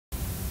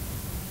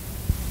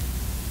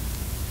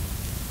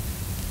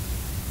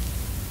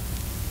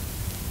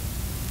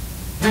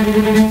From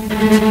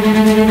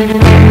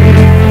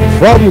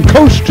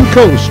coast to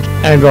coast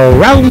and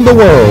around the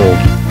world,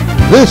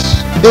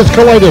 this is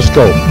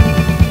Kaleidoscope,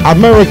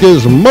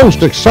 America's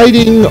most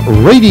exciting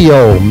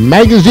radio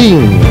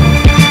magazine.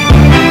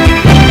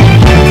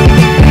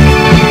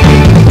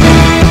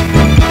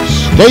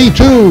 Stay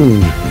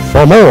tuned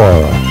for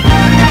more.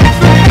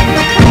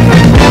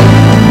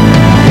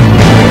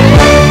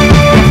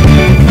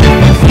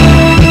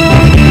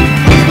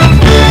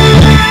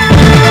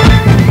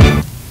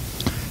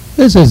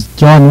 This is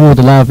John Woo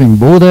the Laffing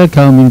Booda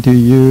coming to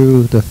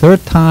you the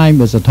third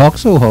time as a talk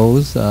show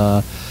host, you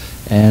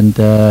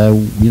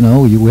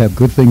know, you have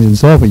good things in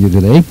store for you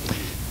today.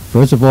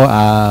 First of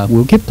all,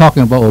 we'll keep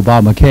talking about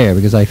Obamacare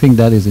because I think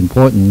that is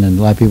important, and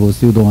a lot of people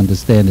still don't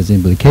understand its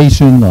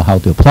implication or how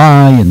to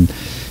apply and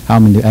how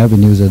many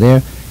avenues are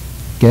there.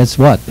 Guess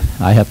what?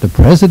 I have the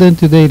president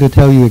today to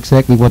tell you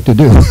exactly what to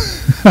do.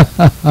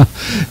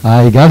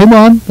 I got him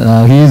on.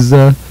 He's,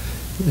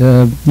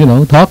 you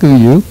know, talking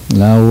to you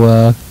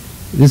now.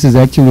 This is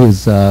actually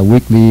his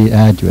weekly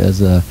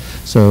address,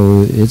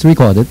 so it's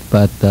recorded,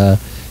 but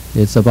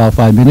it's about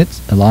 5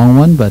 minutes, a long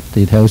one, but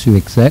it tells you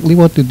exactly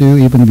what to do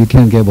even if you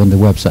can't get on the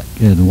website.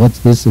 And what's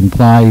this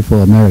imply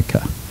for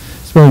America?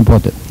 It's very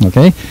important,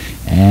 okay?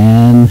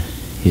 And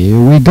here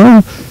we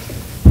go.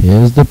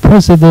 Here's the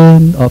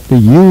President of the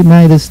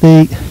United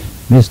States,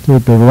 Mr.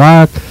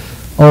 Barack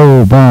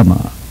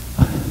Obama.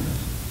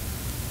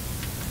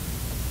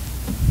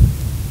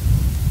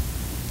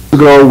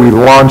 Ago, we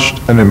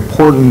launched an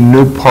important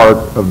new part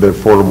of the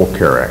Affordable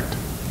Care Act.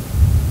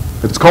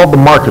 It's called the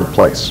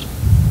Marketplace.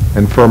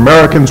 And for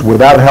Americans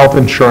without health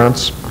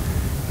insurance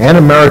and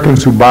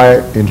Americans who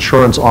buy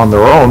insurance on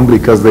their own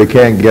because they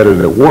can't get it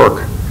at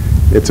work,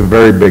 it's a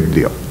very big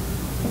deal.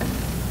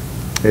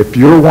 If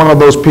you're one of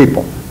those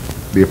people,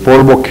 the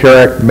Affordable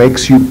Care Act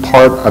makes you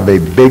part of a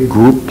big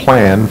group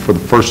plan for the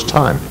first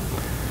time.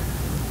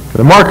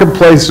 The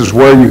Marketplace is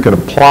where you can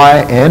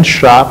apply and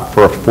shop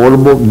for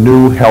affordable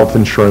new health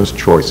insurance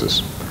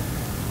choices.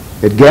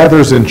 It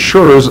gathers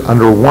insurers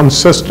under one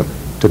system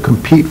to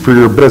compete for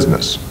your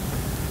business.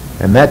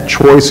 And that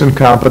choice and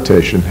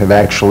competition have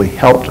actually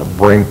helped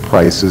bring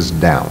prices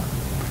down.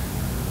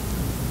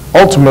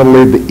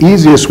 Ultimately, the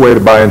easiest way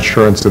to buy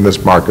insurance in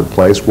this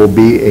marketplace will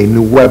be a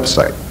new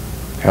website,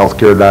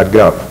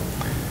 healthcare.gov.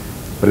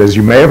 But as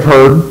you may have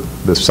heard,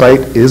 the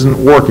site isn't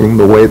working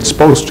the way it's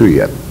supposed to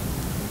yet.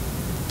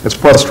 It's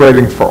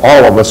frustrating for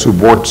all of us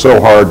who've worked so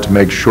hard to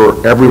make sure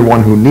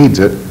everyone who needs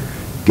it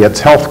gets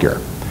health care.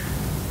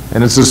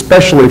 And it's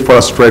especially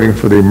frustrating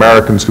for the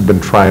Americans who've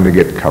been trying to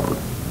get covered.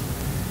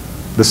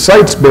 The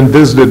site's been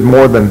visited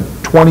more than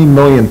 20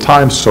 million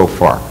times so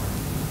far.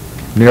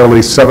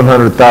 Nearly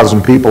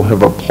 700,000 people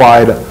have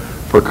applied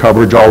for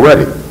coverage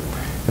already.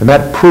 And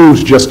that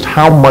proves just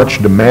how much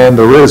demand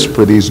there is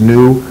for these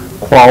new,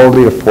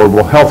 quality,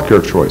 affordable health care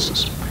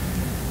choices.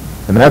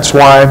 And that's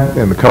why,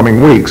 in the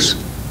coming weeks,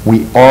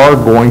 we are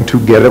going to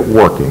get it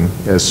working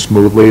as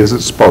smoothly as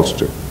it's supposed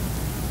to.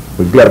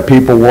 We've got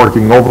people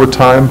working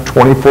overtime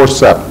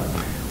 24/7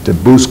 to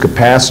boost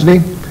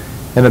capacity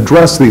and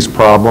address these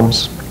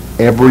problems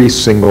every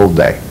single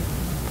day.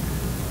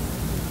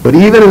 But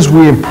even as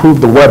we improve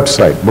the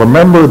website,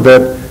 remember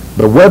that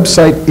the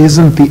website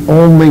isn't the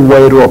only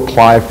way to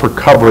apply for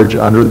coverage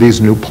under these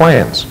new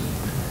plans.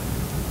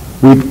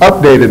 We've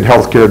updated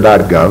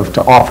healthcare.gov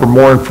to offer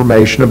more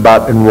information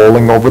about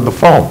enrolling over the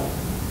phone,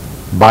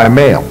 by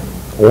mail,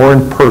 or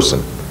in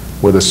person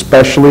with a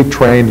specially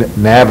trained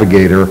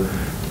navigator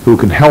who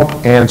can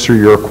help answer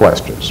your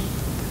questions.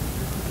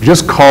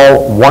 Just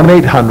call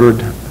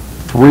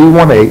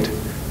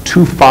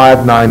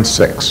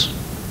 1-800-318-2596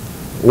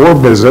 or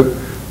visit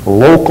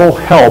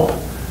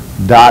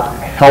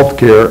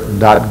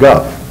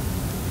localhelp.healthcare.gov.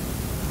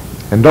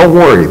 And don't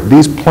worry,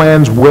 these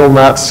plans will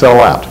not sell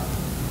out.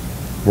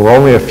 We're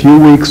only a few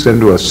weeks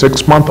into a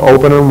 6-month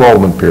open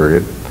enrollment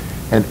period,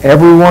 and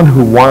everyone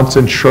who wants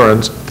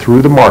insurance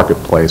through the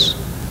Marketplace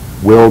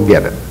will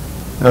get it.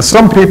 Now,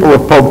 some people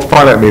have poked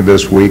fun at me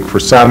this week for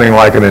sounding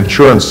like an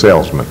insurance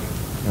salesman,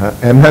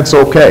 and that's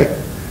okay.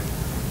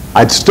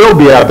 I'd still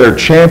be out there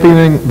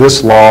championing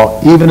this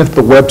law even if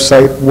the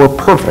website were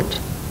perfect.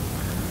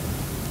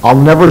 I'll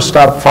never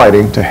stop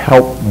fighting to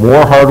help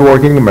more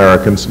hardworking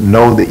Americans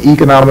know the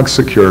economic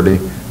security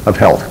of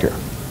health care.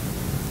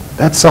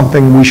 That's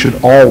something we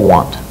should all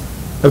want.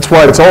 That's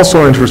why it's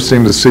also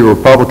interesting to see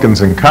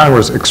Republicans in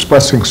Congress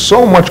expressing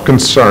so much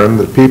concern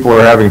that people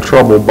are having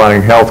trouble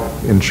buying health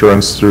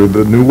insurance through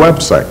the new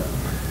website,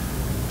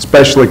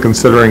 especially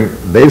considering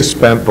they've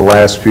spent the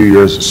last few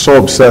years so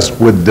obsessed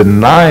with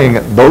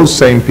denying those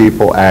same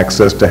people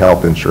access to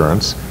health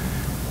insurance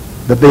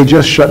that they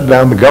just shut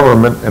down the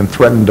government and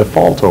threatened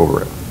default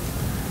over it.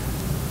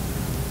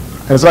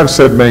 As I've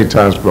said many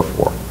times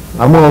before,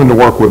 I'm willing to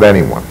work with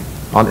anyone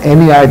on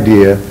any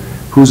idea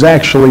who's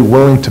actually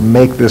willing to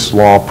make this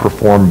law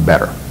perform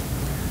better.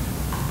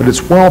 But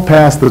it's well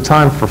past the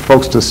time for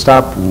folks to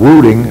stop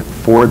rooting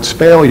for its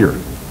failure,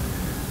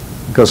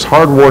 because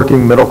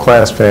hardworking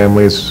middle-class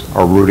families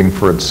are rooting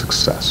for its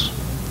success.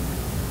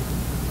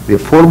 The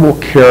Affordable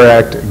Care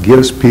Act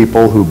gives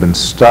people who've been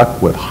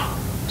stuck with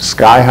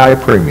sky-high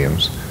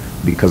premiums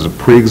because of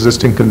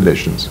pre-existing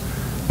conditions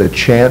the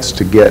chance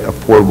to get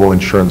affordable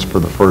insurance for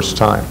the first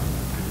time.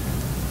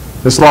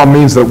 This law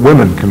means that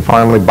women can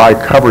finally buy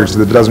coverage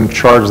that doesn't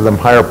charge them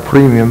higher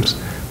premiums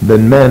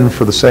than men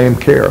for the same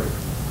care.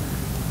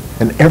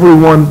 And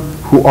everyone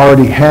who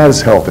already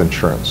has health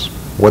insurance,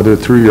 whether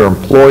through your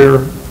employer,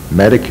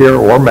 Medicare,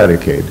 or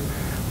Medicaid,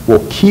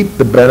 will keep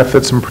the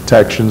benefits and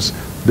protections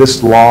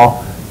this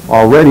law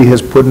already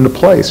has put into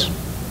place.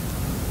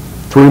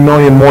 3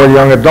 million more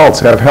young adults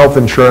have health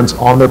insurance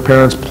on their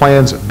parents'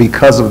 plans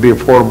because of the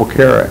Affordable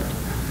Care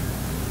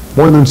Act.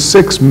 More than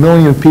 6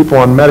 million people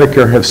on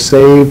Medicare have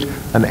saved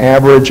an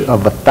average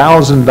of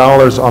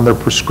 $1,000 on their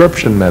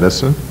prescription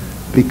medicine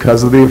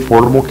because of the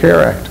Affordable Care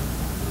Act.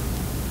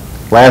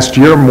 Last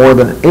year, more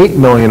than 8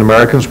 million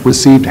Americans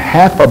received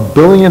 $500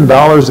 million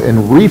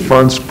in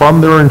refunds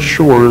from their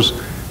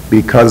insurers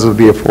because of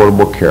the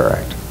Affordable Care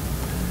Act.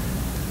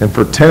 And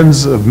for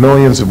tens of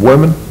millions of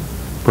women,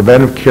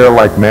 preventive care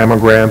like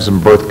mammograms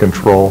and birth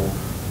control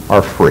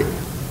are free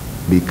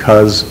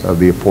because of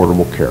the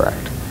Affordable Care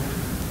Act.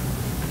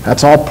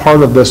 That's all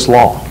part of this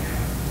law,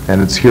 and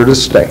it's here to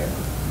stay.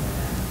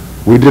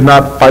 We did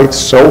not fight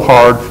so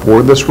hard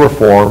for this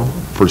reform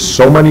for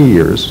so many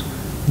years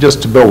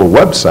just to build a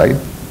website.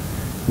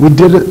 We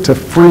did it to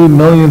free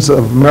millions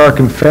of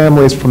American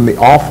families from the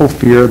awful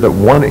fear that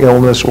one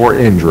illness or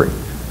injury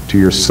to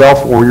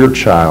yourself or your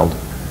child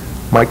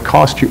might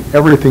cost you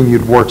everything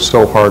you'd worked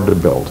so hard to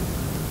build.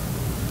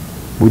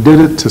 We did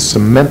it to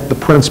cement the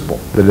principle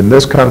that in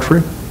this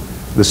country,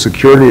 the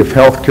security of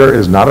health care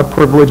is not a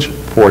privilege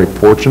for a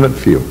fortunate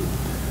few,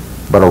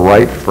 but a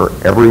right for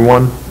every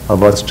one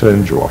of us to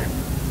enjoy.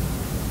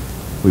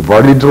 We've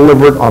already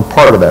delivered on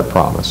part of that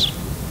promise,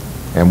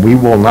 and we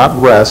will not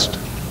rest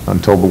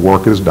until the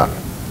work is done.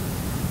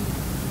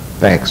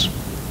 Thanks,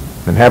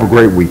 and have a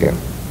great weekend.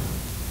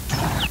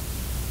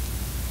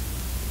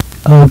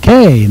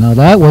 Okay, now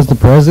that was the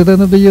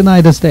President of the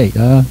United States.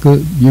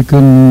 You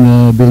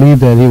can believe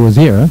that he was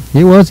here.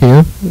 He was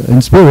here,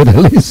 in spirit at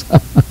least,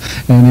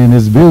 and in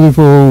his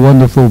beautiful,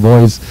 wonderful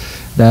voice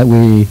that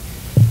we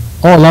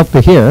all love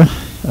to hear,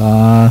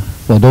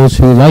 for those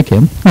who like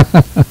him.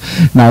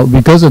 Now,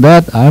 because of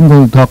that, I'm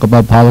going to talk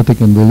about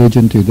politics and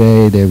religion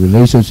today, their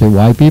relationship,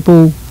 why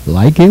people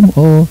like him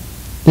or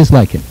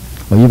dislike him,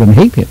 or even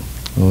hate him,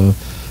 or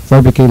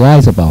fabricate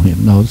lies about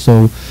him. No,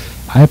 so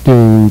I have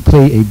to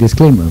play a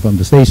disclaimer from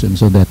the station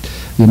so that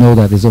you know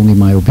that it's only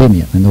my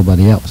opinion and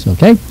nobody else,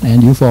 okay?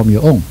 And you form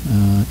your own.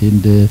 In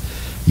the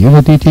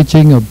unity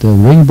teaching of the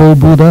Rainbow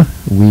Buddha,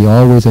 we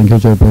always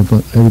encourage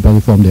everybody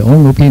from their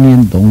own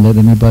opinion. Don't let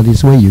anybody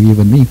sway you,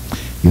 even me.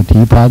 Your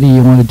tea party,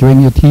 you want to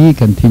drink your tea,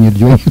 continue to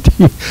drink your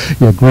tea.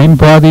 Your green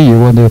party, you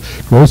want to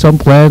grow some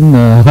plant,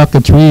 hug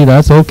a tree,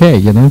 that's okay,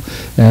 you know.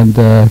 And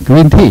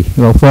green tea,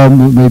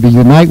 maybe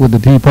unite with the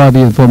tea party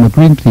and form a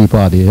green tea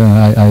party.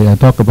 I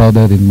talk about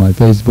that in my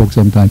Facebook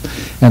sometimes.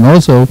 And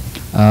also,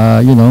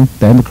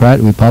 Democrat,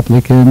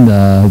 Republican,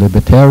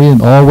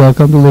 Libertarian, all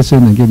welcome to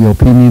listen and give your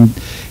opinion.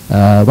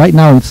 Right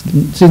now,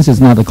 since it's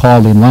not a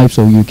call in live,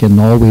 so you can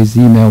always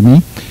email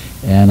me.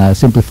 And I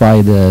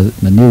simplify the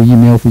new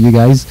email for you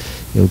guys.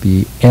 It'll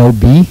be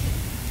LB,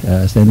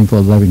 standing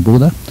for Laffing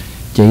Booda,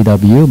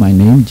 JW, my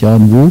name,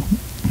 John Woo.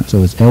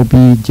 So it's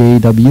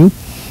LBJW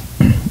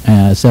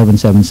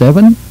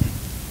 777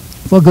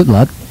 for good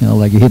luck.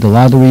 Like you hit the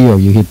lottery or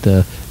you hit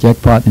the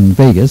jackpot in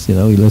Vegas.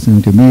 You're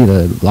listening to me.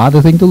 A lot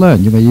of things to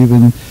learn. You may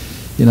even,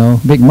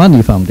 make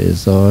money from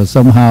this, or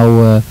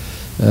somehow.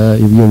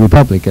 If you're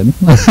Republican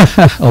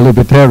or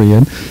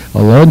Libertarian,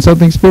 or learn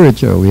something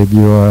spiritual. If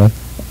you're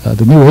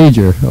the New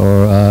Ager,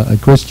 or a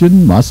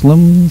Christian,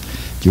 Muslim,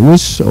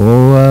 Jewish,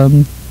 or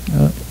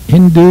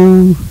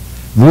Hindu,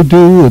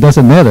 Voodoo, it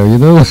doesn't matter,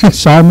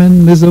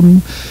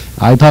 Shamanism.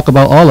 I talk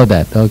about all of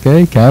that,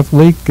 okay?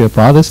 Catholic,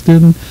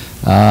 Protestant,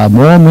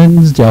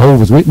 Mormons,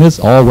 Jehovah's Witness,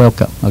 all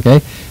welcome,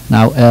 okay?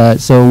 Now,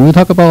 so we'll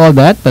talk about all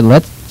that, but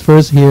let's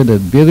first hear the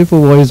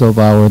beautiful voice of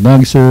our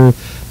announcer,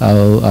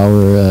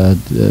 our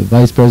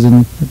vice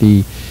president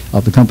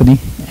of the company,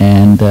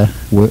 and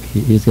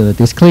he's going to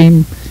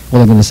disclaim what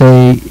I'm going to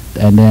say,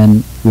 and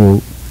then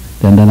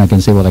then I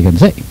can say what I can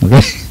say.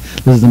 Okay,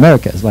 this is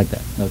America. It's like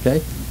that.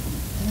 Okay,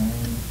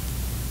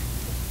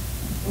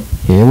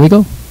 here we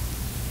go.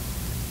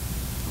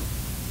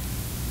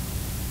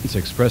 It's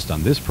expressed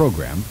on this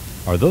program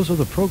are those of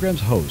the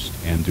program's host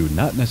and do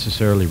not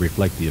necessarily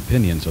reflect the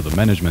opinions of the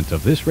management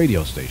of this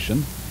radio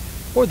station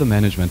or the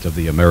management of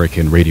the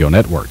American Radio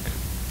Network.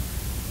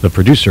 The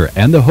producer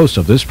and the host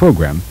of this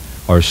program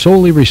are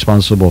solely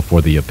responsible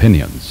for the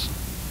opinions.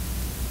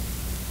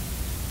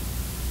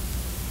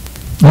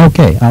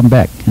 Okay, I'm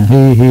back.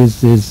 He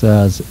did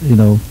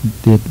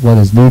what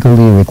is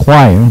legally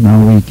required.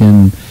 Now we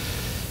can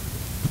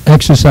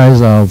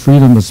exercise our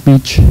freedom of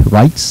speech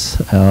rights,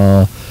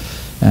 and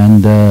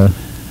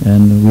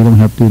we don't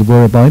have to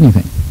worry about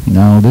anything.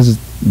 Now, this is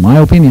my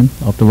opinion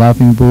of the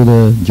Laffing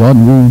Booda,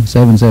 John Woo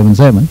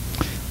 777.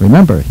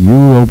 remember,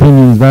 your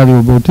opinion is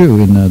valuable too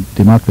in a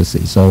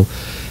democracy. So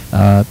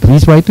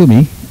please write to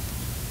me,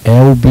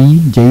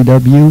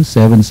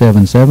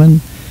 lbjw777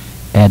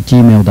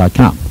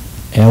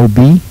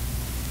 LB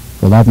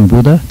for Laughing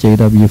Buddha,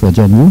 JW for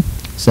John Woo,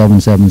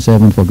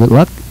 777 for good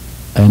luck.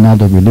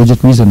 Another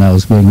religious reason I'll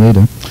explain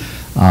later,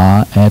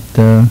 at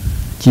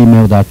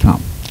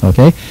gmail.com.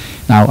 Okay?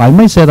 Now, I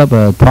may set up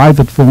a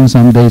private phone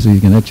someday so you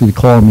can actually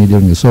call me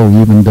during the show,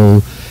 even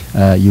though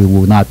you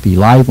will not be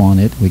live on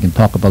it. We can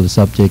talk about the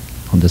subject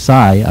on the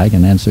side. I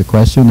can answer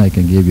questions. I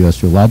can give you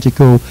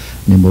astrological,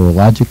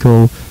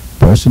 numerological,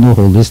 personal,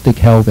 holistic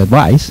health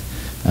advice.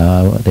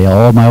 They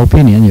are all my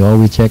opinion. You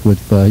always check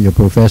with your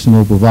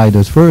professional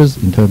providers first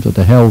in terms of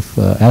the health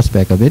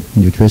aspect of it,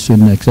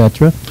 nutrition,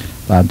 etc.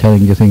 I'm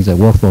telling you things that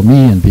work for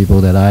me and people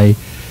that I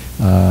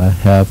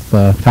have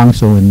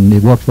counsel and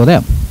it works for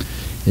them.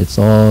 It's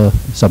all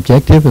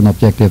subjective and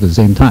objective at the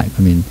same time.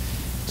 I mean,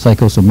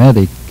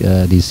 psychosomatic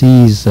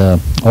disease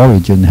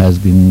origin has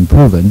been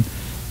proven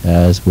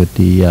as with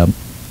the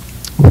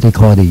what they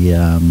call the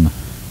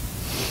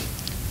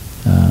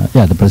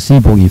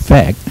placebo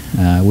effect,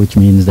 which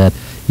means that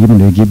even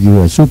though they give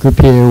you a sugar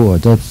pill or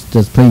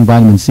just plain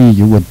vitamin C,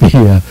 you would be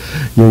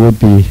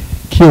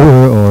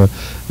cured or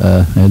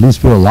at least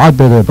feel a lot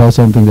better about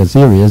something that's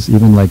serious,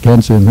 even like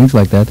cancer and things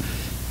like that,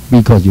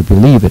 because you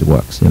believe it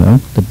works. You know,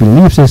 the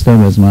belief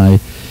system, as my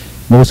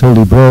most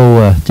holy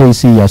bro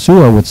J.C.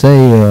 YESHUA would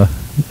say,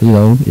 you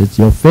know, it's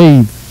your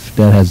faith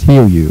that has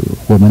healed you,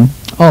 woman,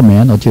 or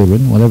man, or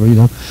children, whatever, you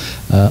know,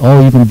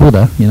 or even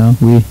Buddha. You know,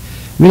 we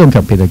don't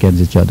compete against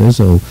each other,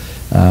 so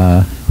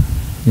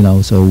you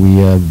know, so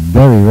we are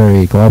very,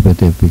 very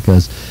cooperative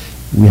because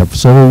we have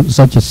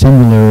such a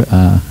similar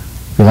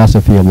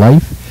philosophy of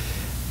life,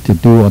 to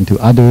do unto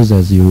others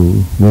as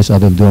you wish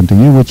others to do unto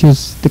you, which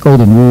is the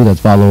golden rule that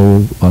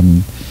follow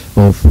on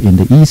both in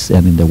the East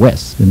and in the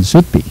West, and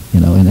should be, you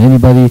know, and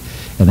everybody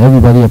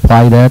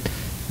apply that.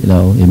 You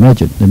know,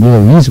 imagine the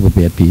Middle East would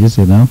be at peace,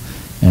 you know,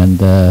 and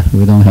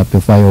we don't have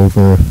to fight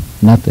over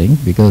nothing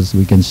because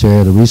we can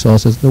share the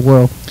resources of the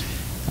world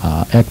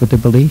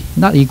equitably,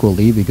 not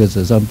equally, because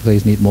some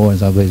places need more and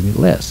some places need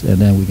less, and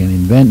then we can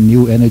invent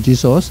new energy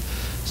source,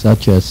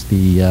 such as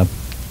the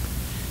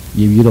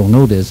you don't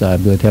know this,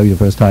 I'm going to tell you the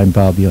first time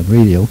probably on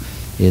radio,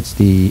 it's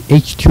the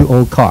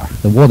H2O car,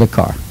 the water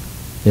car.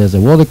 There's a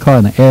water car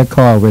and an air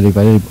car already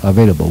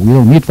available. We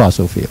don't need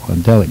fossil fuel,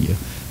 I'm telling you,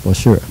 for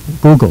sure.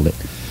 Google it.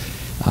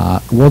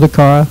 Water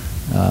car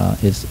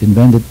is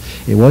invented,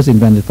 it was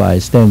invented by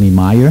Stanley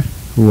Meyer,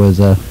 who was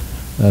a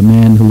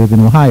man who lived in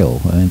Ohio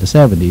in the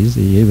 70s.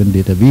 He even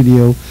did a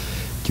video,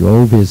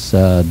 drove his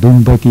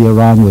dune buggy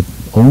around with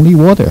only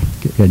water.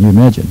 Can you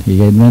imagine?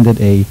 He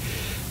invented a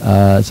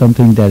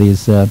something that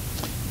is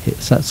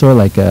sort of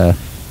like a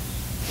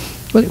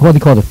what they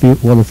call a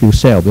water fuel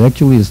cell, but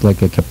actually it's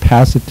like a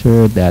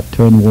capacitor that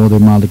turns water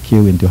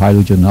molecule into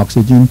hydrogen and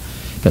oxygen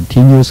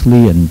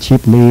continuously and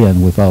cheaply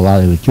and without a lot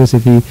of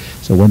electricity.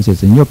 So once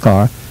it's in your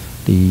car,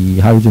 the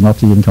hydrogen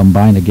oxygen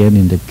combine again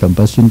in the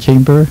combustion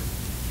chamber.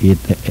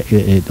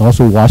 It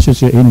also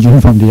washes your engine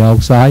from the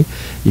outside.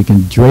 You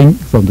can drink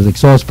from the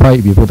exhaust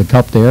pipe. You put the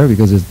cup there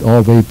because it's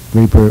all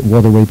vapor,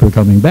 water vapor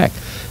coming back.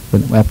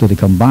 But after they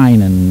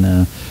combine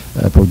and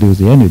produce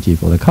the energy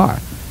for the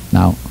car.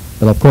 Now,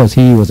 but of course,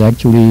 he was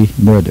actually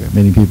murdered.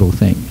 Many people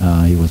think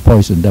he was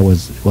poisoned. That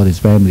was what his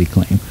family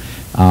claimed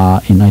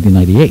in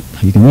 1998.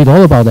 You can read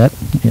all about that.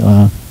 You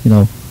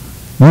know,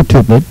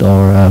 YouTube it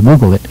or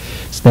Google it.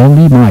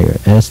 Stanley Meyer,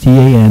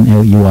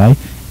 Stanley Meyer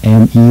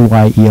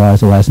is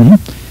the last name.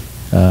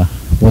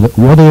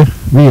 Water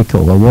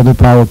vehicle or water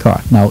power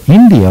car. Now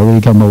India will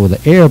come up with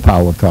an air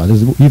power car.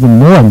 This is even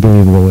more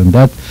unbelievable, and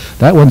that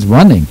one's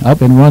running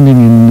up and running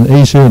in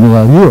Asia and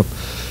Europe.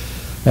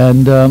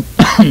 And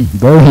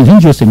very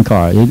interesting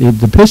car.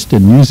 The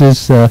piston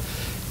uses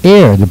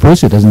air to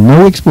push it. There's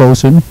no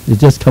explosion. It's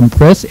just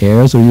compressed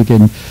air, so you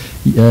can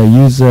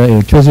use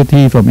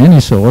electricity from any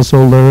source,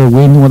 solar,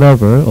 wind,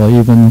 whatever, or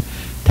even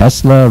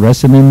Tesla,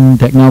 resonant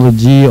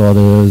technology, or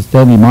the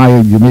Stanley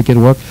Meyer. You make it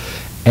work,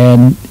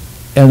 and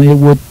it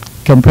would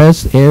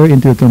compress air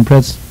into a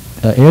compressed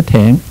air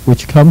tank,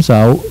 which comes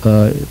out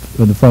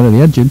on the front of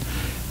the engine,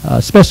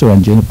 special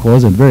engine, of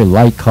course, and very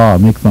light car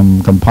made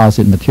from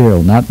composite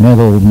material, not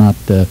metal, not.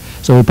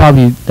 So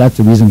probably that's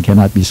the reason it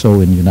cannot be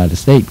sold in the United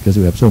States, because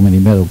we have so many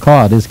metal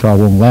cars. This car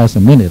won't last a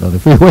minute on the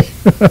freeway.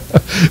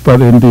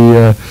 But in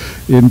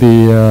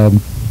the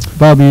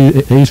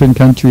probably Asian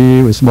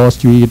country with small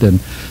street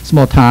and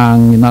small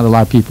town, not a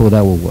lot of people,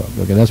 that will work.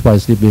 Okay, that's why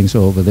it's being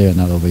sold over there,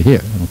 not over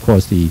here. And of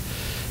course, the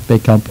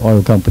big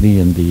oil company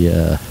and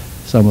the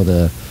some of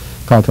the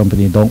car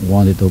company don't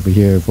want it over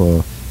here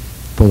for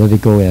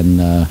political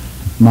and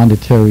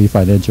monetary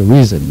financial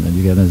reason, and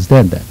you can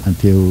understand that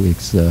until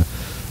it's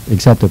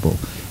acceptable.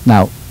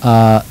 Now,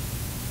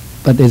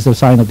 but it's a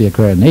sign of the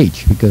Aquarian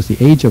age, because the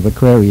age of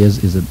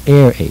Aquarius is an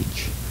air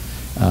age,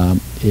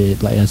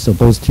 as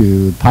opposed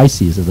to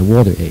Pisces as a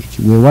water age.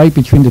 We're right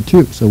between the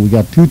two, so we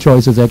got two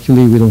choices.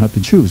 Actually, we don't have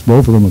to choose.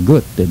 Both of them are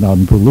good. They're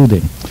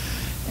non-polluting,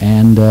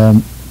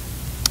 and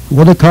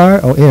water car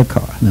or air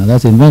car. Now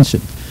that's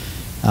invention.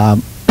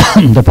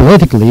 The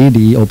politically,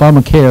 the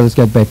Obamacare, let's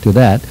get back to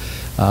that.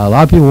 A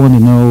lot of people want to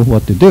know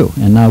what to do,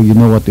 and now you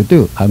know what to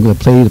do. I'm going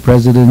to play the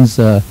president's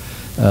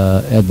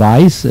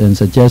advice and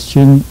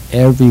suggestion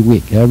every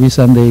week, every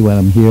Sunday when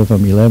I'm here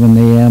from 11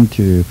 a.m.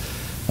 to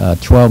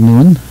 12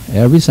 noon,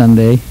 every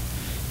Sunday,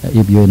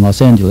 if you're in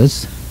Los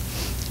Angeles.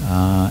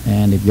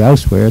 And if you're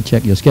elsewhere,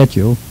 check your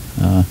schedule.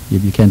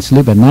 If you can't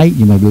sleep at night,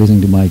 you might be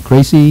listening to my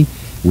crazy,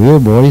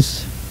 weird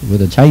voice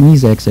with a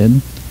Chinese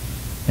accent,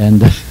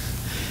 and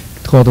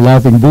called the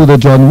Laughing Buddha,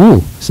 John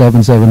Woo,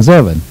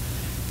 777.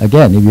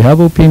 Again, if you have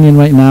opinion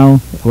right now,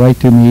 write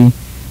to me,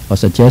 or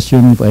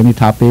suggestion for any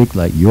topic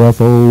like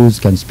UFOs,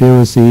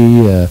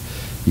 conspiracy,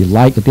 you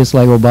like or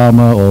dislike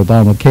Obama or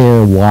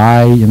Obamacare,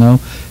 why, you know,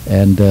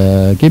 and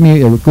give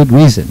me a good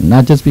reason,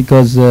 not just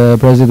because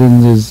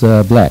president is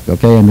black,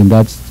 okay? I mean,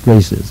 that's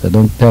racist.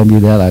 Don't tell me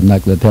that. I'm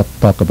not going to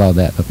talk about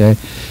that, okay?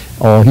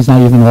 Or he's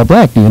not even all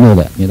black. Do you know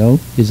that? You know,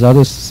 his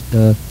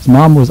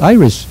mom was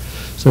Irish,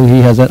 so he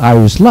has that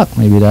Irish luck.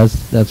 Maybe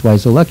that's why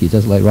he's so lucky,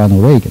 just like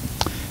Ronald Reagan.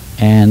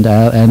 And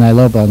I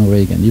love Ronald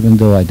Reagan, even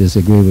though I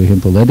disagree with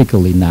him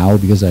politically now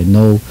because I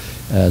know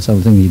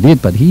something he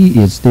did. But he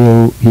is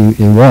still, he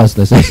was,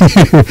 let's say,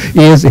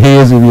 he is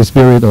in your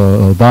spirit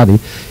or body.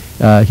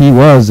 He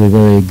was a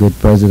very good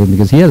president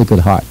because he had a good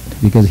heart,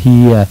 because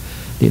he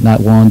did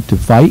not want to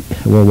fight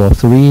World War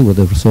III with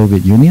the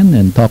Soviet Union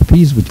and talk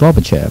peace with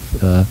Gorbachev.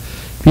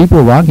 People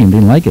around him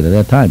didn't like it at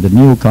that time. The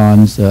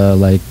neocons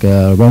like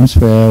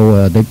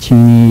Rumsfeld, Dick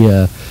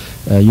Cheney,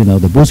 you know,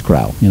 the Bush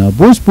crowd. You know,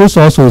 Bush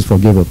also is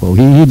forgivable.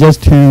 He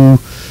just too,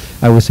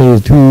 I would say,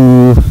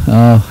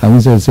 I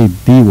wouldn't say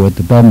D word,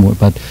 the dumb word,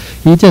 but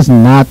he just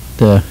not,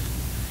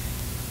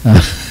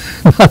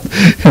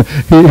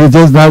 he's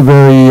just not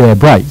very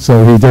bright.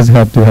 So he just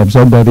have to have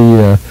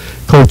somebody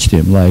coach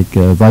him, like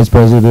Vice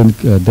President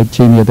Dick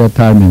Cheney at that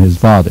time and his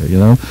father, you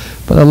know.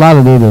 But a lot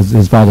of it is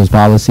his father's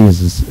policy is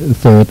his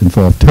third and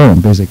fourth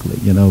term, basically.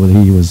 You know,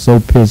 he was so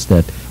pissed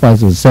that, well,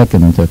 it was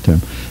second and third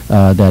term,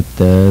 that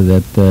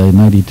in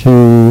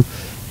 '92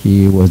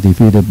 he was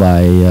defeated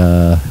by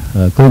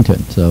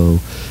Clinton. So,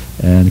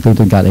 and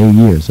Clinton got 8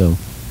 years. So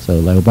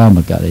like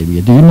Obama got 8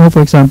 years. Do you know,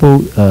 for example,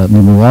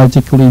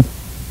 numerologically,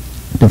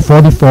 the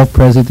 44th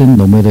president,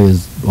 no matter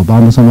is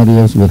Obama or somebody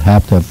else, would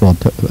have to have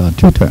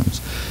 2 terms,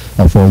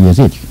 4 years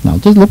each. Now,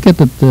 just look at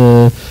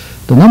the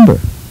number.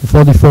 The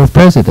 44th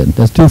president,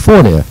 that's 2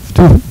 4 there.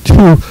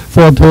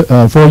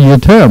 4-year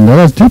term. Now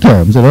that's 2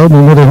 terms. You know,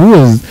 no matter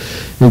who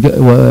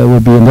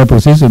would be in that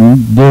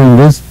position during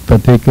this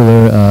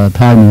particular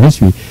time in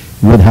history,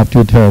 would have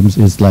 2 terms.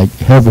 Is like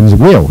heaven's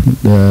will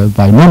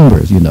by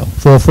numbers. You know,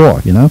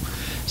 4-4. You know,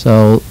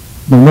 so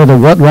no matter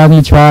what run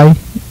you try.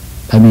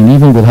 I mean,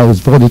 even with how it's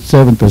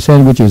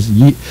 47%, which is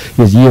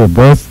his year of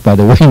birth, by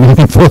the way,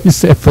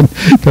 1947,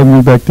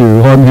 coming back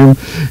to haunt him,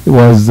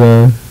 was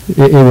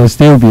it will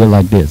still be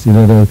like this. You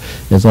know,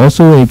 there's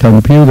also a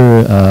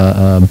computer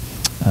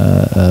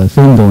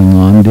thing going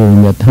on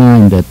during that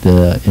time that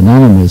the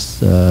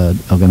anonymous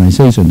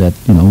organization that,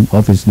 you know,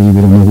 obviously we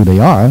don't know who they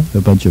are,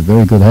 a bunch of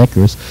very good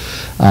hackers,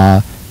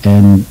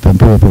 and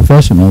computer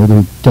professionals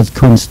who just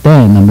couldn't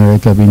stand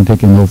America being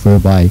taken over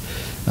by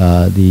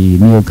the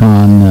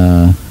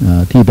neocon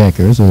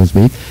teabaggers, so to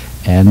speak,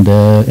 and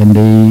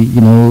they,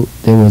 you know,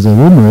 there was a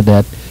rumor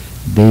that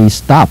they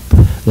stopped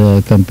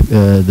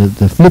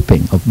the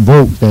flipping of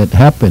votes that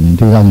happened in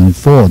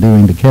 2004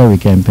 during the Kerry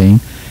campaign,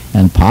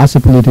 and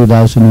possibly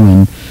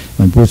 2000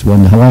 when Bush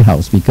won the White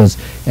House, because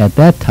at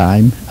that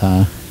time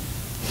a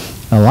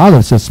lot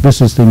of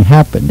suspicious things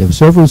happened. There were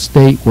several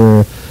states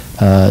where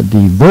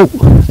the vote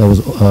that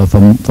was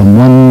from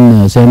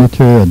one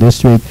senator, a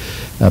district,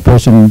 a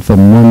person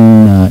from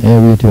one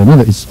area to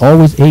another, it's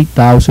always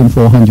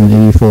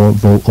 8,484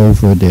 vote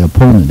over the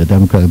opponent, the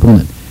Democratic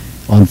opponent,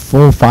 on 4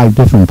 or 5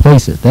 different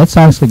places. That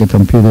sounds like a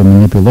computer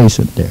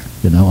manipulation there,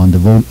 you know, on the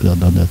vote,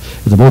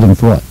 it's a voting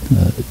fraud,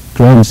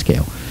 grand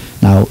scale.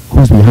 Now,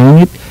 who's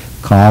behind it?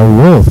 Karl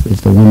Rove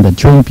is the one that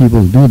trained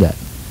people to do that.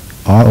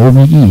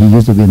 R-O-V-E. He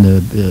used to be in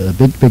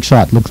the big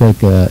shot. Looks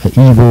like an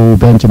evil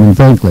Benjamin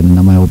Franklin,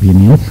 in my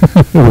opinion,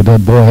 with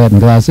that boy hat and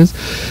glasses.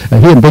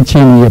 He and Dick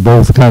Cheney are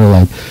both kind of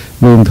like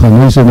the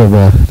incarnation of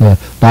the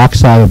dark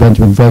side of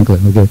Benjamin Franklin.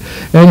 Okay.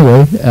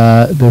 Anyway,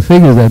 the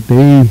thing is that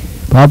they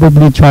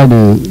probably try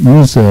to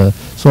use a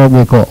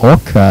software called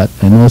ORCAD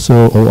and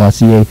also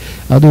ORCA,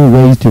 other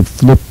ways to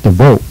flip the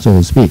vote, so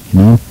to speak, you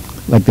know.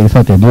 Like they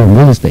thought they're doing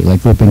real estate,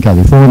 like flipping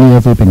California,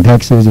 flipping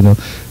Texas, you know.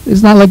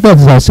 It's not like that.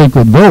 It's our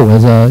sacred vote.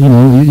 It's you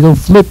know, you don't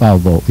flip our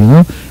vote, you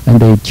know. And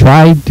they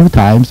tried 2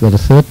 times, but the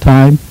 3rd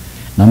time,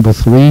 number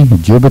 3,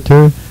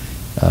 Jupiter,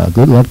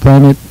 good luck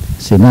planet,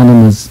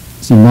 synonymous,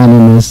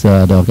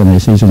 the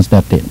organization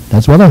stepped in.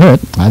 That's what I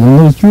heard. I don't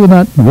know if it's true or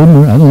not,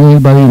 rumor. I don't know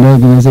anybody in the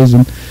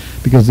organization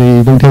because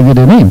they don't tell you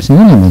their names.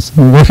 Anonymous.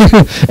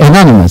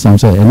 Anonymous, I'm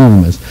sorry,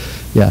 anonymous.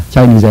 Yeah,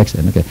 Chinese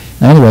accent, okay.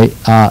 Anyway,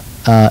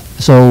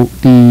 so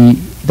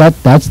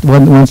that's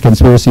one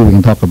conspiracy we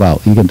can talk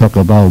about. You can talk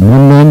about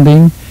moon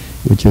landing,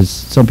 which is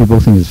some people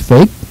think is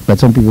fake, but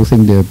some people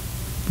think they're,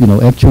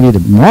 actually the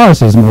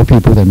Mars is more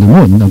people than the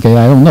moon. Okay,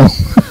 I don't know.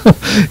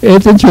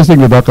 It's interesting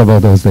to talk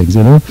about those things.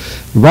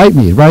 Write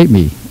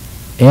me.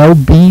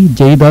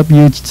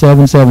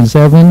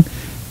 LBJW777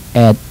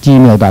 at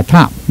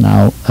gmail.com.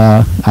 Now,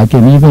 I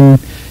can even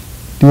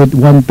do it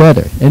one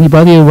better.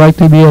 Anybody write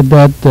to me at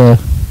that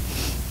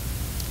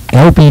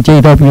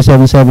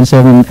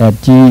LBJW777 at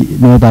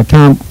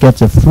gmail.com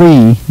gets a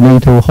free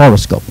natal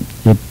horoscope.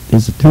 It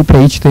is a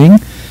 2-page thing.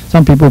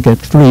 Some people get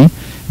 3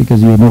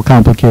 because you're a more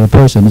complicated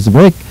person. It's a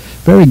very,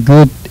 very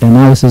good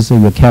analysis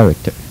of your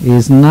character. It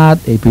is not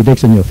a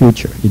prediction of your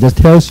future. It just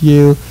tells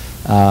you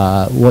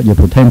what your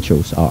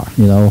potentials are,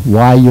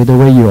 why you're the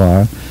way you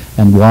are,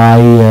 and why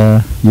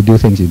you do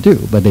things you do.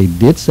 But they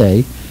did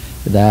say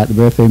that a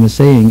very famous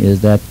saying is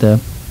that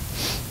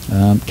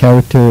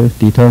character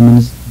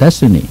determines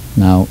destiny.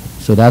 Now,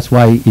 so that's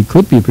why it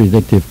could be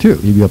predictive too,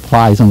 if you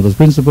apply some of those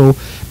principles.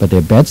 But there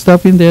are bad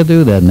stuff in there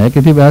too, there are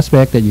negative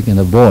aspects that you can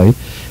avoid.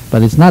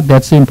 But it's not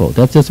that simple.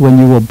 That's just when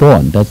you were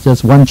born. That's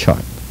just one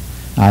chart.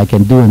 I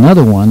can do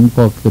another one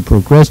called the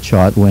progress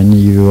chart when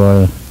you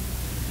are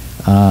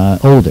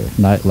older,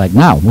 like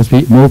now. Most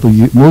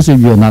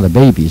of you are not a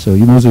baby, so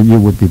most of you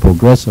would be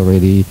progressed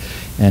already,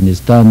 and it's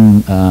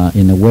done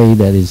in a way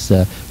that is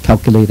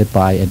calculated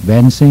by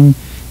advancing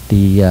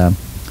the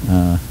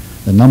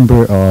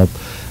number of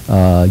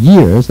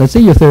years. Let's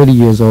say you're 30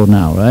 years old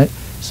now, right?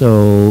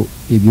 So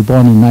if you're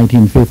born in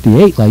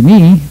 1958 like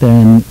me,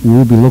 then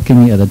we'll be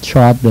looking at a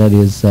chart that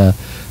is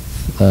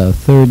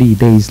 30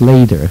 days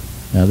later.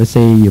 Let's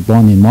say you're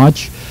born in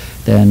March,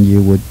 then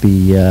you would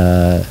be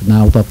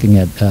now talking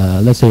at,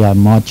 let's say on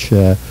March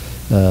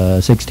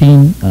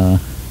 16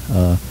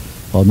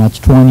 or March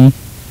 20,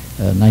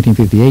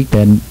 1958,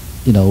 then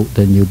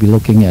you'll be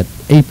looking at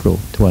April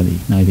 20,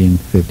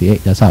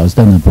 1958. That's how it's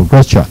done in the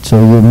progress chart. So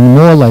you're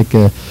more like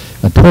a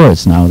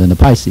Taurus now than a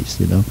Pisces,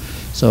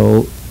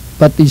 So,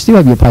 but you still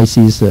have your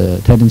Pisces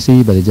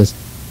tendency, but it's just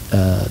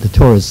the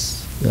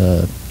Taurus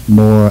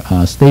more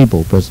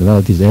stable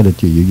personality is added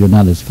to you. You're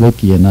not as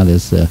flaky, you're not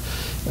as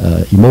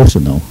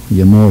emotional.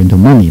 You're more into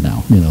money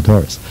now,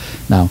 Taurus.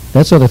 Now,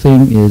 that sort of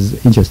thing is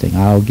interesting.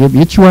 I'll give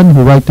each one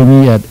who write to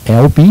me at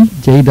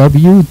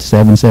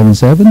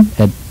lbjw777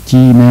 at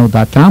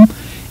gmail.com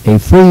a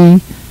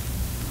free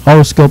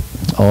horoscope,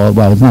 or,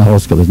 well, it's not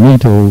horoscope, it's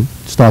natal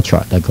star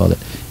chart, I call it.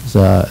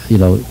 So,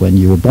 when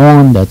you were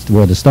born, that's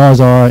where the stars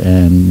are,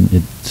 and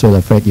it sort of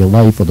affects your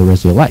life for the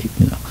rest of your life,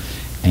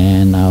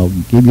 And I'll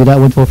give you that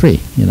one for free,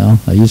 I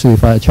usually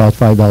charge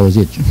 $5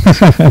 each.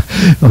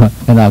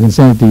 And I can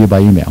send it to you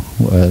by email,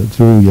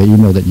 through your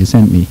email that you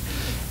sent me.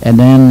 And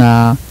then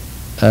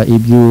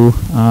if you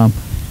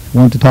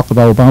want to talk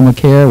about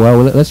Obamacare,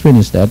 well, let's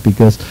finish that,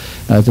 because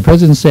as the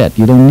President said,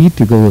 you don't need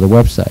to go to the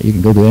website. You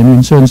can go to any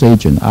insurance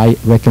agent. I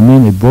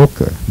recommend a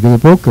broker, because a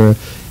broker,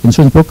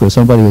 insurance broker, is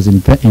somebody who is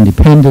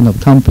independent of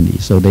company,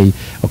 so they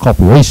a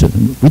corporation,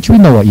 which we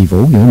know are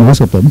evil,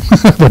 most of them,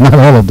 but not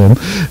all of them.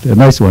 They're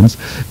nice ones,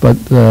 but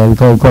we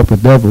call them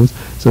corporate devils.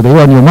 So they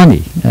want your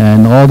money,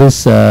 and all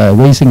this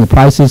raising the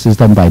prices is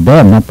done by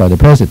them, not by the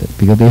President,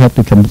 because they have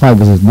to comply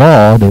with his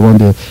law. They want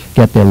to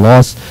get their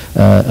laws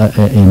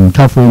in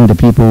covering the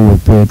people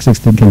with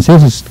pre-existing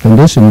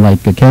conditions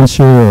like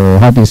cancer or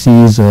heart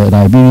disease or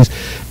diabetes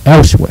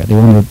elsewhere. They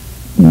want to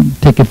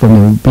take it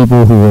from the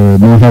people who are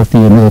more healthy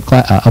and middle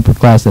class, upper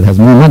class that has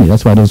more money.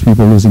 That's why those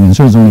people losing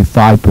insurance, only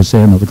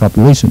 5% of the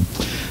population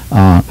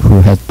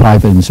who has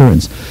private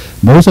insurance.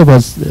 Most of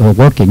us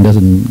working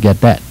doesn't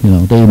get that.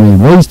 They may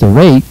raise the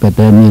rate, but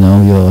then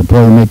your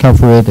employer may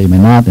cover it, they may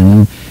not,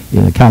 and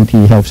then the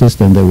county health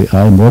system that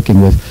I'm working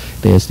with,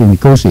 they are still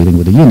negotiating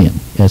with the union,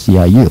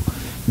 SEIU.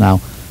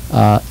 Now,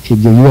 if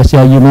you're a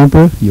USCIU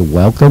member, you're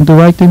welcome to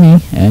write to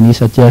me. Any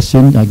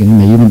suggestion, I can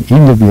even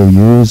interview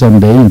you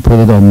someday and put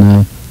it on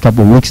a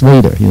couple of weeks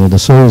later. The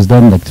show is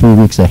done like 3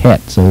 weeks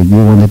ahead. So if you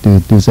wanted to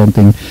do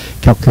something,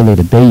 calculate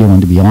a day you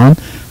want to be on,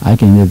 I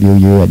can interview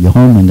you at your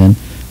home and then,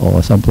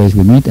 or someplace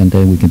we meet, and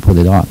then we can put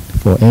it on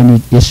for any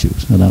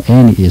issues,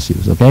 any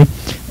issues, okay?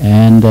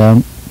 And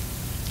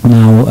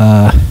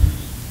now,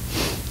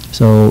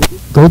 so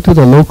go to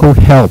the local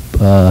help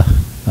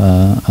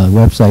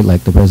website,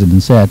 like the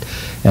President said,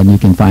 and you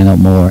can find out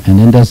more. And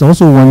then there's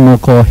also one more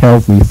called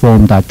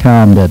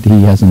healthreform.com that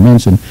he hasn't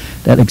mentioned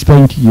that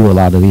explains to you a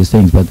lot of these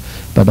things, but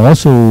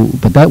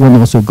that one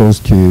also goes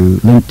to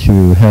link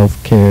to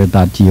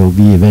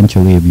healthcare.gov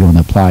eventually if you want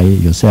to apply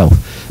it yourself.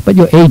 But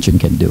your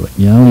agent can do it.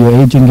 Your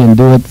agent can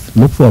do it.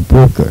 Look for a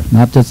broker,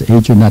 not just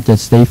agent, not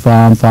just State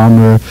Farm,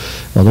 Farmer,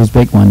 or those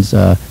big ones.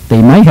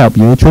 They might help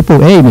you.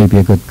 AAA may be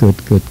a good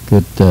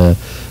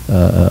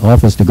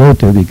office to go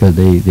to, because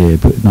they're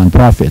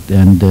non-profit,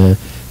 and they're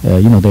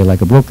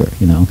like a broker.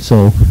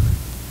 So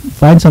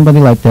find somebody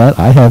like that.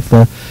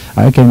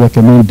 I can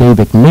recommend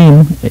David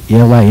Lim,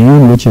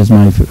 Lin, which is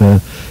my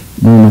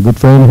good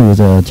friend who is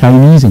a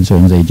Chinese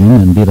insurance agent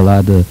and did a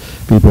lot of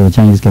people in the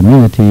Chinese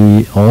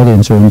community, all the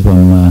insurance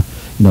from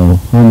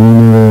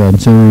homeowner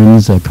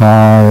insurance,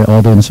 car,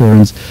 auto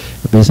insurance,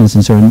 business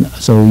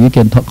insurance. So you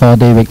can call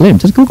David Lim.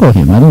 Just Google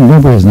him. I don't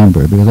remember his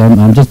number because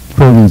I'm just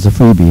throwing it as a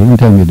freebie.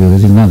 Anytime you do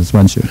this, he's not a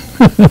sponsor.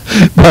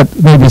 But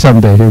maybe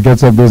someday he'll get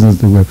some business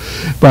to do.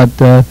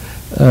 But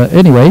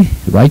anyway,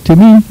 write to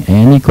me.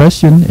 Any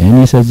question,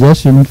 any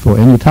suggestion for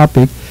any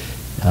topic,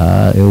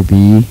 it will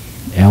be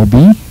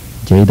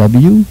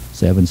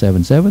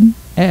LBJW777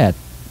 at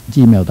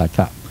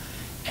gmail.com.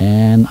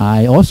 And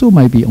I also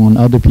might be on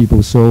other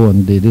people's show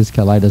on this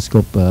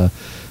Kaleidoscope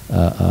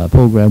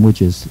program,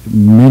 which is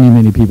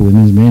many people, and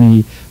there's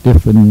many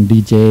different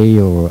DJ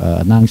or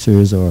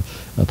announcers or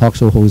talk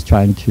show hosts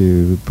trying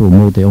to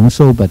promote their own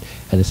show, but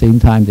at the same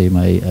time they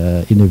might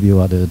interview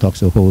other talk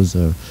show hosts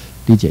or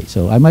DJ.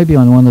 So I might be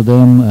on one of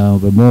them,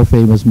 but more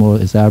famous, more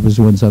established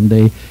one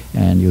someday,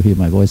 and you'll hear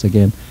my voice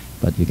again.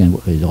 But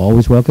you're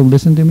always welcome to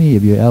listen to me.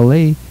 If you're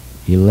LA,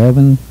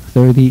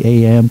 11:30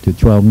 a.m. to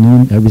 12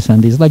 noon every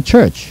Sunday. It's like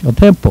church or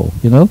temple,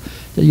 you know.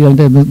 You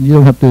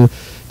don't have to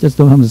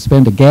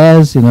spend the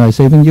gas, you know,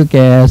 saving your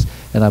gas.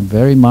 And I'm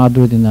very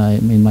moderate in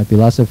my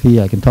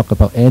philosophy. I can talk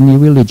about any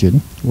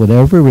religion,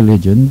 whatever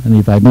religion. And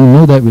if I don't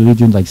know that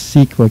religion, like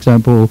Sikh, for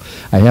example,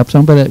 I have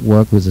somebody at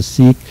work who's a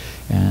Sikh,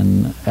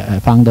 and I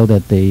found out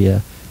that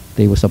they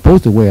were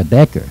supposed to wear a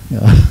decker,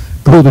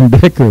 golden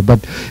decker.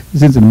 But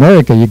since in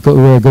America you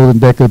wear a golden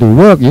decker to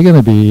work, you're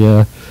going to be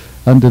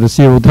under the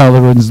zero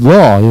tolerance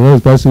law, you know,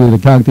 especially in the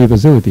county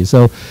facility.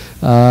 So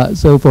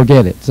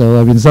forget it.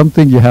 So I mean,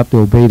 something you have to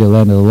obey the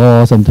land of the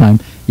law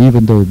sometimes,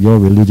 even though your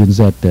religion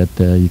said that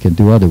you can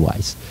do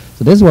otherwise.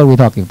 So this is what we're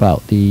talking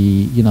about. To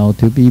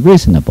be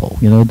reasonable,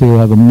 you know, to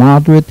have a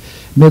moderate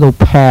middle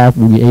path.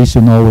 We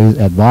Asian always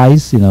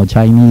advise, you know,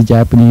 Chinese,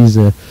 Japanese.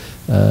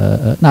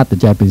 Not the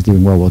Japanese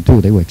during World War II,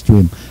 they were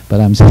extreme, but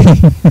I'm saying,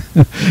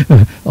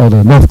 or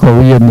the North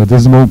Korean at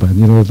this moment,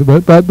 you know.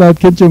 But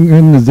Kim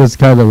Jong-un is just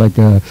kind of like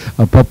a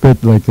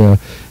puppet, like a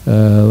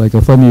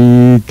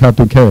funny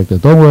cartoon character.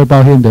 Don't worry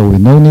about him. There will be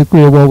no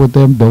nuclear war with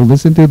them. Don't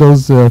listen to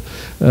those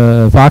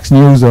Fox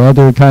News or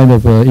other kind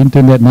of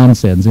internet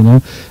nonsense, you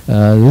know.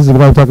 This is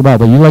what I'm talking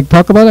about. But you like to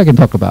talk about it, I can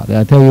talk about it.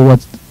 I tell you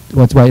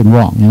what's right and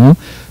wrong, you know.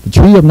 The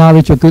tree of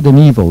knowledge of good and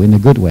evil in a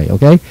good way,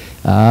 okay?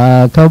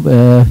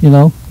 You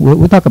know,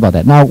 we'll talk about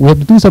that. Now, we'll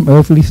do some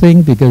earthly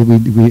thing because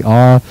we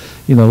are,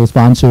 you know,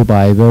 sponsored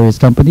by various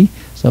company.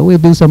 So we'll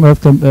do some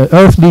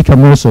earthly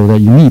commercial that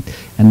you need.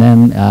 And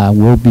then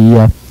we'll be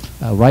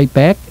right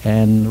back.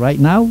 And right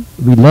now,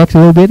 relax a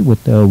little bit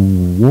with the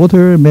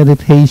water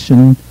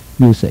meditation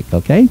music,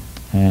 okay?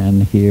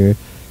 And here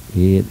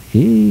it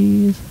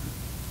is.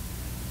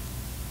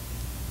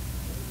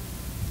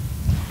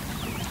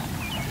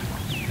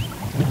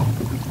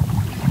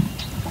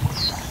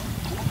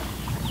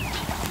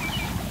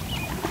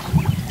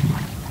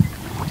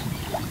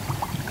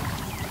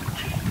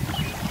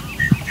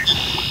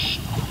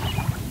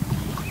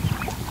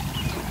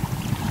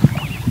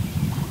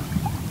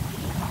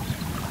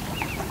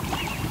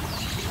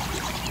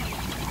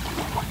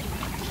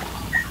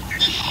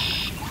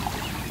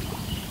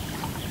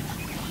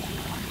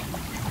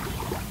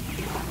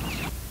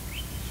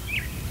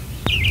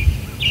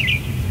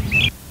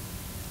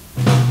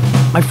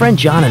 My friend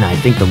John and I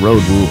think the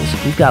road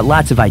rules. We've got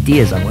lots of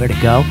ideas on where to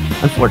go.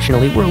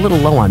 Unfortunately, we're a little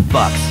low on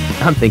bucks.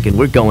 I'm thinking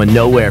we're going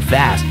nowhere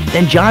fast.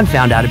 Then John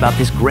found out about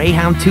this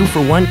Greyhound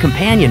 2-for-1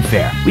 companion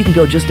fare. We can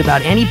go just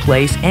about any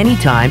place,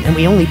 anytime, and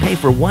we only pay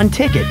for one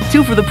ticket.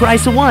 2 for the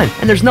price of 1.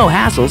 And there's no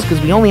hassles because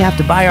we only have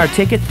to buy our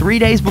ticket 3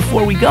 days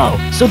before we go.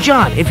 So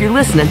John, if you're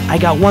listening, I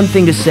got one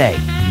thing to say.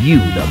 You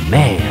the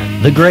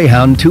man. The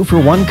Greyhound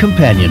 2-for-1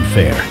 companion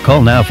fare.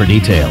 Call now for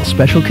details.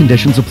 Special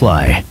conditions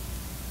apply.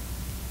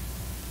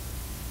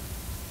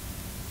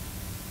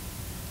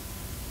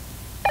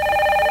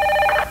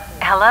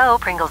 Hello,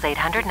 Pringles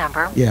 800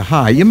 number. Yeah,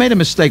 hi. You made a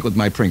mistake with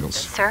my Pringles.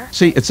 Sir?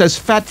 See, it says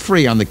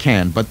fat-free on the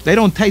can, but they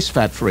don't taste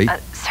fat-free.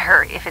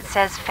 Sir, if it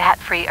says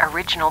fat-free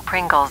original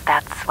Pringles,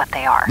 that's what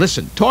they are.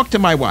 Listen, talk to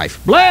my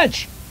wife.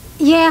 Blanche!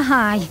 Yeah,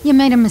 hi. You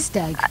made a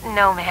mistake.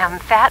 No, ma'am.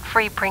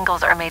 Fat-free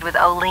Pringles are made with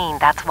Olean.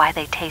 That's why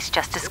they taste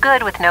just as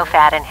good with no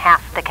fat and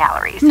half the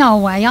calories. No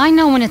way. I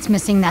know when it's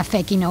missing that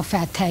fakey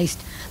no-fat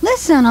taste.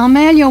 Listen, I'll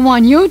mail you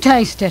one. You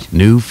taste it.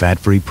 New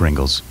fat-free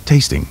Pringles.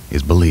 Tasting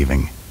is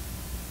believing.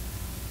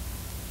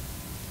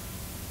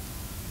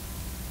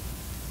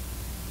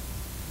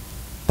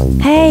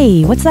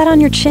 Hey, what's that on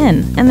your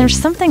chin? And there's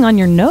something on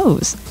your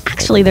nose.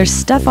 Actually, there's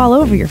stuff all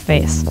over your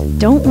face.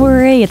 Don't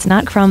worry, it's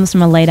not crumbs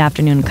from a late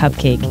afternoon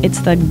cupcake. It's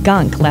the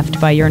gunk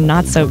left by your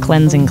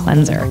not-so-cleansing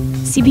cleanser.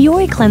 See,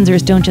 Biore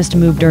cleansers don't just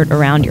move dirt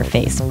around your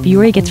face.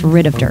 Biore gets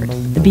rid of dirt.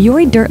 The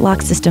Biore Dirt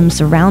Lock system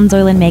surrounds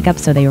oil and makeup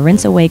so they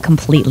rinse away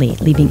completely,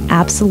 leaving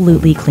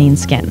absolutely clean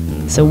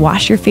skin. So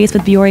wash your face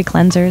with Biore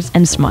cleansers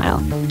and smile.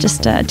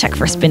 Just check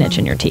for spinach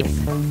in your teeth.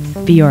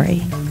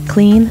 Biore.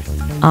 Clean,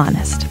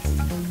 honest.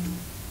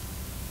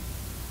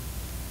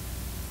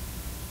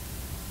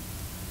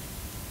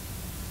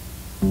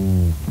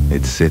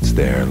 It sits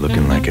there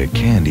looking like a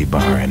candy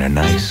bar in a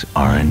nice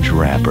orange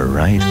wrapper,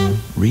 right?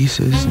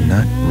 Reese's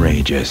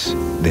Nutrageous.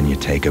 Then you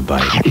take a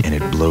bite and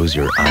it blows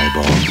your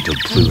eyeballs to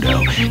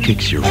Pluto,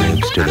 kicks your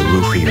ribs to the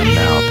roof of your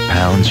mouth,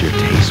 pounds your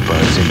taste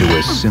buds into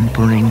a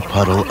simpering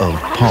puddle of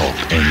pulp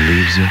and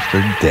leaves you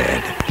for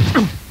dead.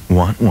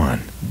 Want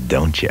one,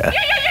 don't ya?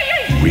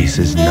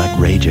 Reese's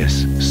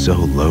Nutrageous. So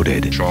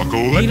loaded. Chocolate.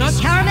 Peanut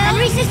caramel.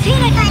 Reese's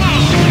peanut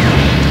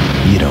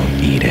butter. You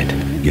don't eat it,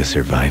 you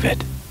survive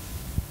it.